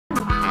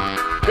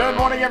Good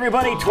morning,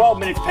 everybody. 12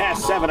 minutes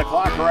past 7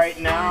 o'clock right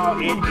now.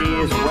 It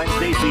is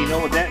Wednesday, so you know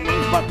what that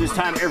means. About this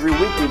time every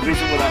week, we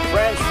visit with our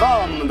friends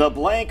from the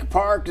Blank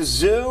Park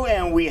Zoo,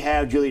 and we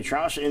have Julie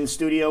Trausch in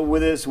studio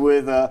with us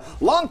with a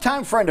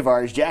longtime friend of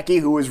ours, Jackie,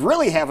 who is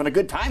really having a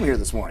good time here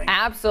this morning.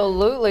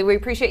 Absolutely. We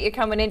appreciate you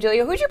coming in,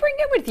 Julia. Who'd you bring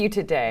in with you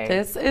today?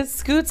 This is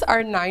Scoots,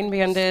 our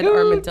 9-banded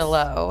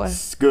armadillo.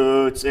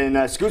 Scoots,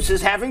 and Scoots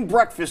is having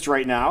breakfast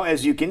right now,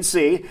 as you can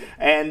see.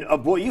 And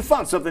boy, you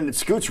found something that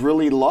Scoots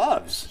really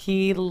loves.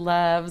 He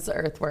loves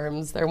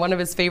earthworms. They're one of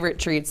his favorite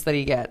treats that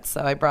he gets,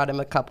 so I brought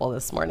him a couple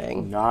this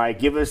morning. All right,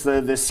 give us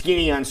the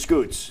skinny on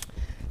Scoots.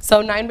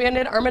 So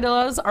 9-banded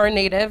armadillos are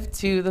native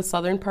to the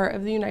southern part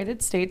of the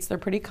United States. They're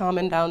pretty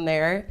common down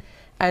there.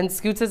 And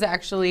Scoots is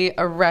actually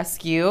a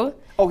rescue.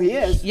 Oh, he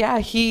is? Yeah,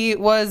 he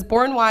was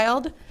born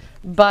wild,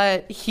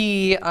 but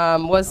he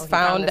was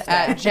found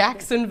at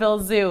Jacksonville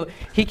Zoo.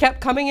 He kept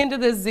coming into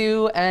the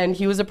zoo and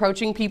he was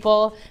approaching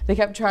people. They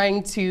kept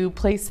trying to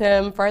place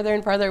him farther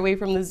and farther away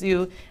from the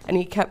zoo, and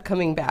he kept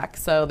coming back.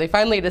 So they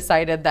finally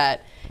decided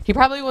that he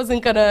probably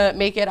wasn't gonna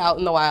make it out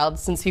in the wild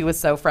since he was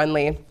so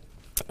friendly.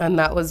 And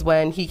that was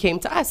when he came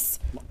to us.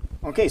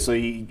 Okay, so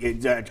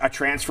a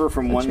transfer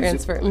from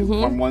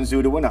one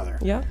zoo to another.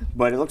 Yeah.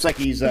 But it looks like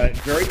he's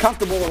very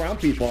comfortable around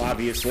people,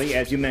 obviously,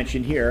 as you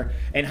mentioned here.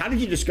 And how did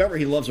you discover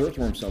he loves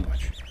earthworms so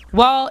much?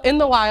 Well, in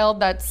the wild,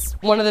 that's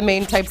one of the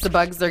main types of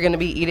bugs they're going to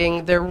be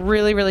eating. They're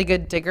really, really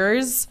good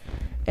diggers.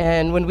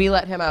 And when we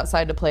let him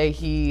outside to play,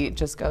 he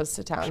just goes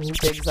to town. He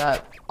digs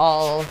up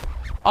all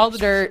the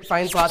dirt,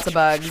 finds lots of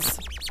bugs.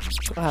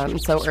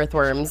 So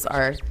earthworms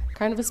are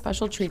kind of a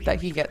special treat that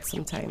he gets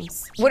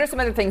sometimes. What are some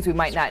other things we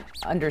might not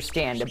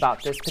understand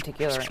about this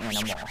particular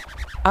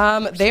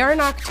animal? They are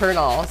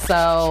nocturnal,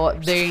 so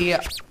they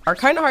are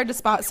kind of hard to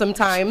spot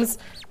sometimes.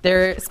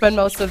 They spend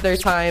most of their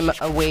time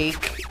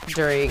awake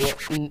during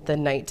the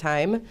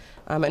nighttime.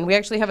 And we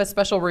actually have a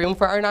special room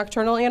for our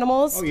nocturnal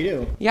animals. Oh, you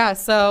do? Yeah,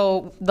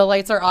 so the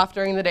lights are off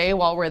during the day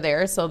while we're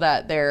there so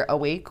that they're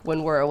awake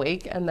when we're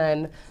awake. And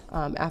then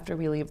after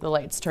we leave, the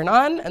lights turn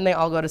on and they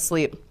all go to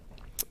sleep.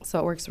 So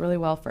it works really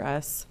well for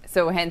us.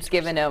 So hence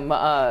giving him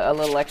a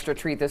little extra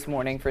treat this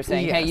morning for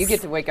saying, Yes. hey, you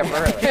get to wake up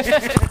early.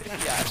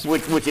 Yes.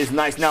 Which is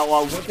nice. Now,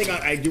 one thing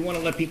I do want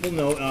to let people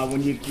know,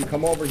 when you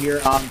come over here,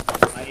 it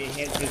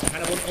has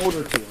kind of an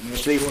odor to him.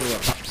 What's the odor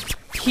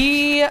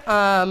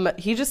of?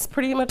 He just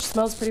pretty much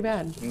smells pretty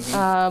bad.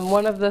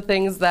 One of the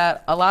things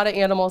that a lot of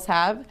animals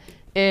have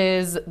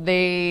is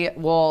they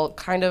will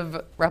kind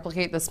of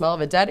replicate the smell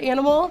of a dead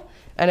animal,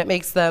 and it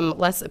makes them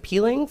less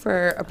appealing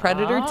for a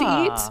predator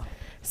to eat.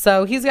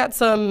 So he's got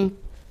some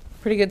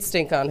pretty good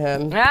stink on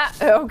him.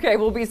 Okay,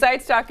 well,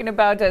 besides talking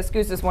about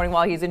Scoots this morning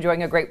while he's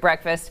enjoying a great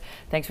breakfast,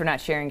 thanks for not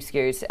sharing,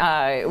 Scoots.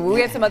 We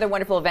have some other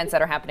wonderful events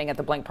that are happening at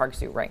the Blank Park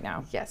Zoo right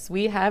now. Yes,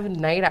 we have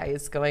Night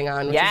Eyes going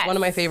on, which is one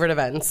of my favorite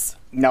events.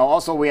 Now,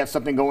 also, we have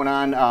something going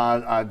on,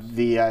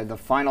 the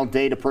final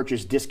day to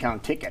purchase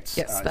discount tickets.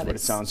 Yes, is what it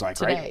sounds like,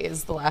 right? Today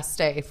is the last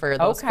day for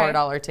those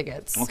 $4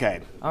 tickets.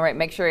 Okay. All right,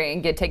 make sure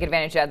and take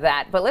advantage of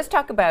that. But let's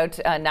talk about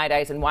Night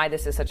Eyes and why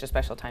this is such a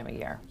special time of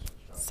year.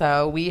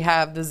 So we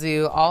have the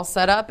zoo all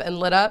set up and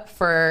lit up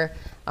for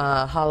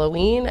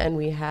Halloween, and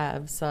we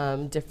have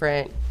some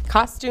different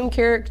costume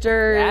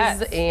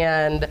characters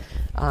and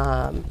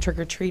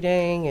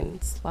trick-or-treating and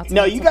lots of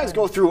Now, you guys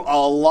go through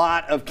a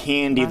lot of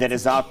candy that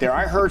is out there.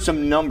 I heard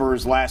some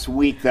numbers last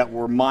week that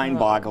were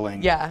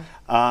mind-boggling. Yeah.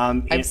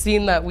 I've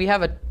seen that we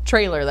have a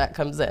trailer that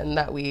comes in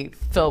that we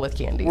fill with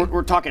candy.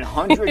 We're talking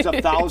hundreds of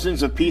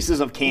thousands of pieces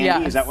of candy.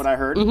 Yes. Is that what I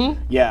heard?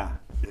 Yeah.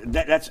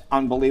 That's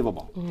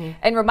unbelievable.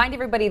 And remind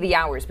everybody the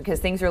hours, because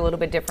things are a little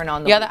bit different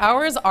on the weekend. The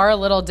hours are a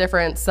little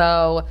different.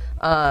 So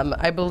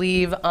I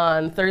believe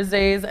on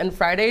Thursdays and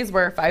Fridays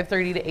we're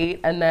 5:30 to 8,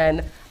 and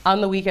then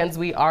on the weekends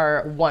we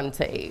are 1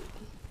 to 8.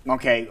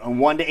 Okay,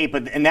 1 to 8,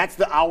 and that's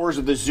the hours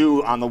of the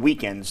zoo on the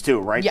weekends too,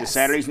 right? Yes. The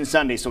Saturdays and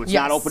Sundays, so it's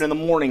not open in the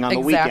morning on the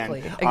weekend.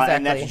 Exactly.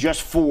 And that's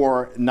just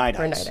for Night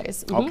Eyes. For Night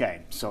Eyes. Okay,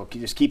 so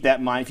just keep that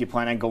in mind if you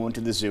plan on going to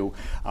the zoo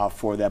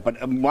for that.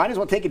 But might as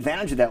well take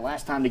advantage of that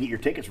last time to get your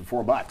tickets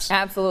for $4.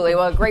 Absolutely.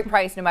 Well, a great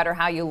price no matter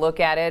how you look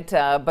at it,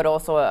 but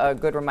also a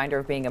good reminder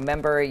of being a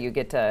member. You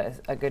get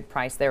a good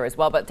price there as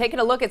well. But taking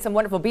a look at some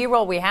wonderful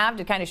B-roll we have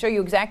to kind of show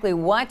you exactly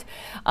what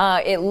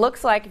it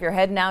looks like if you're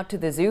heading out to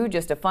the zoo.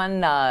 Just a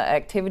fun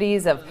activities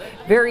of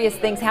various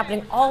things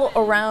happening all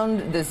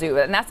around the zoo,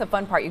 and that's the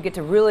fun part. You get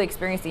to really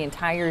experience the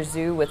entire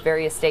zoo with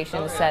various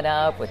stations set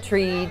up with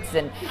treats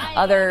and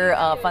other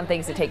fun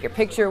things to take your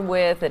picture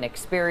with and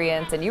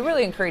experience, and you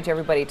really encourage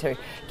everybody to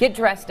get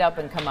dressed up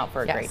and come out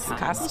for a great time.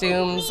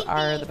 Costumes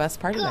are the best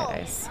part of Night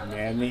Eyes.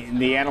 And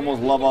the animals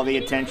love all the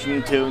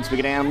attention too. And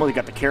speaking of animals, you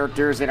got the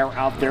characters that are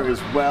out there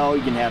as well.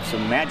 You can have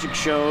some magic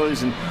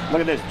shows, and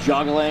look at this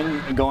juggling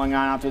going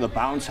on out there, the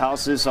bounce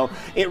houses. So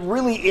it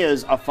really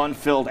is a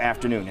fun-filled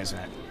afternoon, isn't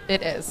it?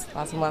 It is.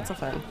 Lots and lots of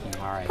fun.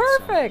 All right.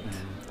 Perfect.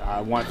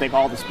 I want to thank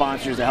all the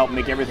sponsors that help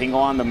make everything go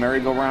on. The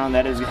merry-go-round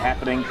that is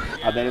happening,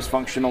 that is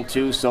functional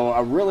too. So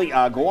really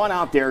go on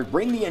out there,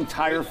 bring the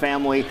entire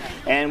family,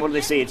 and what do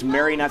they say? It's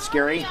merry, not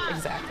scary.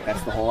 Exactly.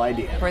 That's the whole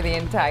idea. For the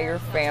entire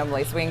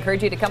family. So we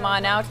encourage you to come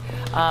on out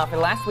for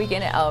the last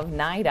weekend of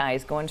Night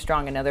Eyes, going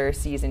strong another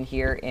season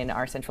here in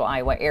our central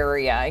Iowa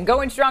area. And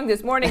going strong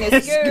this morning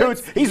is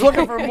Scoots. He's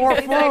looking for more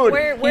He's food.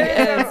 like,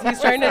 where is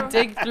He's trying to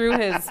dig through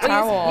his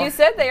towel. You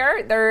said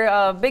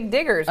they're big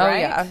diggers,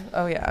 right?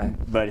 Oh yeah.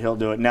 But he'll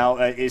do it. Now,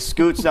 is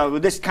Scoots,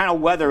 with this kind of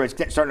weather, it's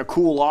starting to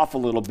cool off a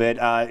little bit.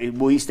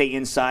 Will he stay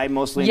inside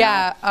mostly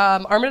now?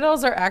 Yeah,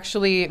 armadillos are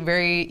actually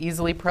very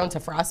easily prone to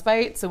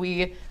frostbite, so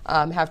we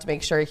have to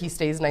make sure he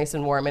stays nice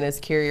and warm in his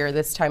carrier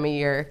this time of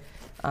year.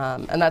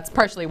 And that's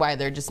partially why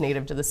they're just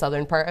native to the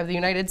southern part of the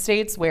United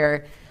States,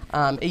 where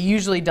it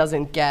usually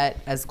doesn't get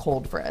as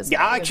cold for as long.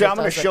 Yeah, actually, as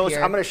it does up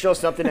here. I'm going to show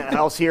something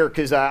else here,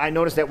 because I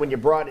noticed that when you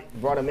brought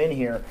him in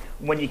here,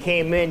 when you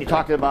came in, you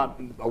talked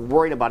about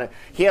worrying about it.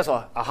 He has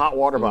a hot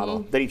water bottle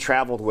that he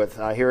traveled with.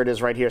 Here it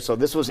is right here. So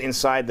this was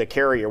inside the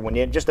carrier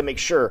just to make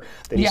sure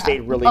that he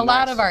stayed really nice. A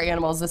lot of our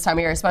animals this time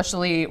of year,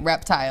 especially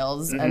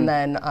reptiles, and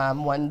then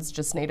ones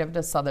just native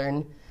to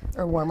southern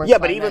or warmer Yeah,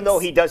 climates. but even though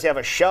he does have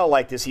a shell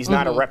like this, he's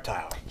not a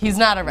reptile. He's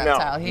not a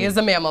reptile. No. He is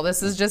a mammal.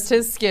 This is just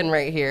his skin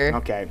right here.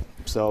 Okay.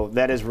 So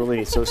that is really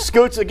neat. So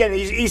Scoots, again,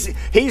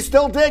 he's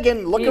still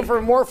digging, looking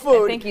for more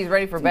food. I think he's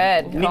ready for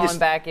bed, crawling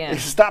back in.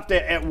 Stopped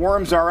at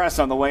Worms R Us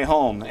on the way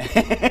home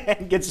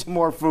and get some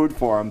more food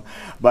for him.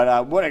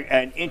 But what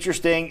an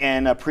interesting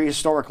and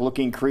prehistoric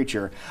looking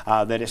creature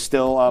that is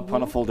still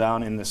plentiful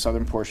down in the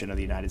southern portion of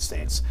the United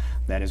States.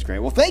 That is great.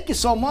 Well, thank you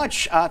so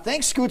much.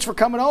 Thanks, Scoots, for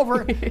coming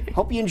over.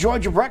 Hope you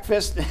enjoyed your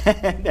breakfast.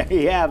 There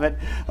you have it.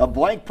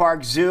 Blank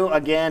Park Zoo.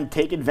 Again,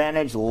 take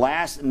advantage.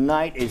 Last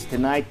night is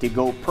tonight to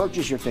go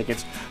purchase your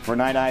tickets for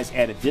Night Eyes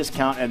at a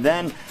discount. And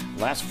then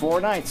last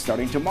 4 nights,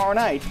 starting tomorrow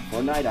night,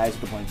 for Night Eyes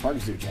at the Blank Park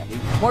Zoo, Jackie.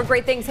 More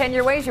great things heading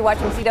your way. You're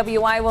watching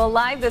CWI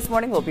Live this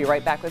morning. We'll be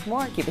right back with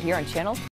more. Keep it here on Channel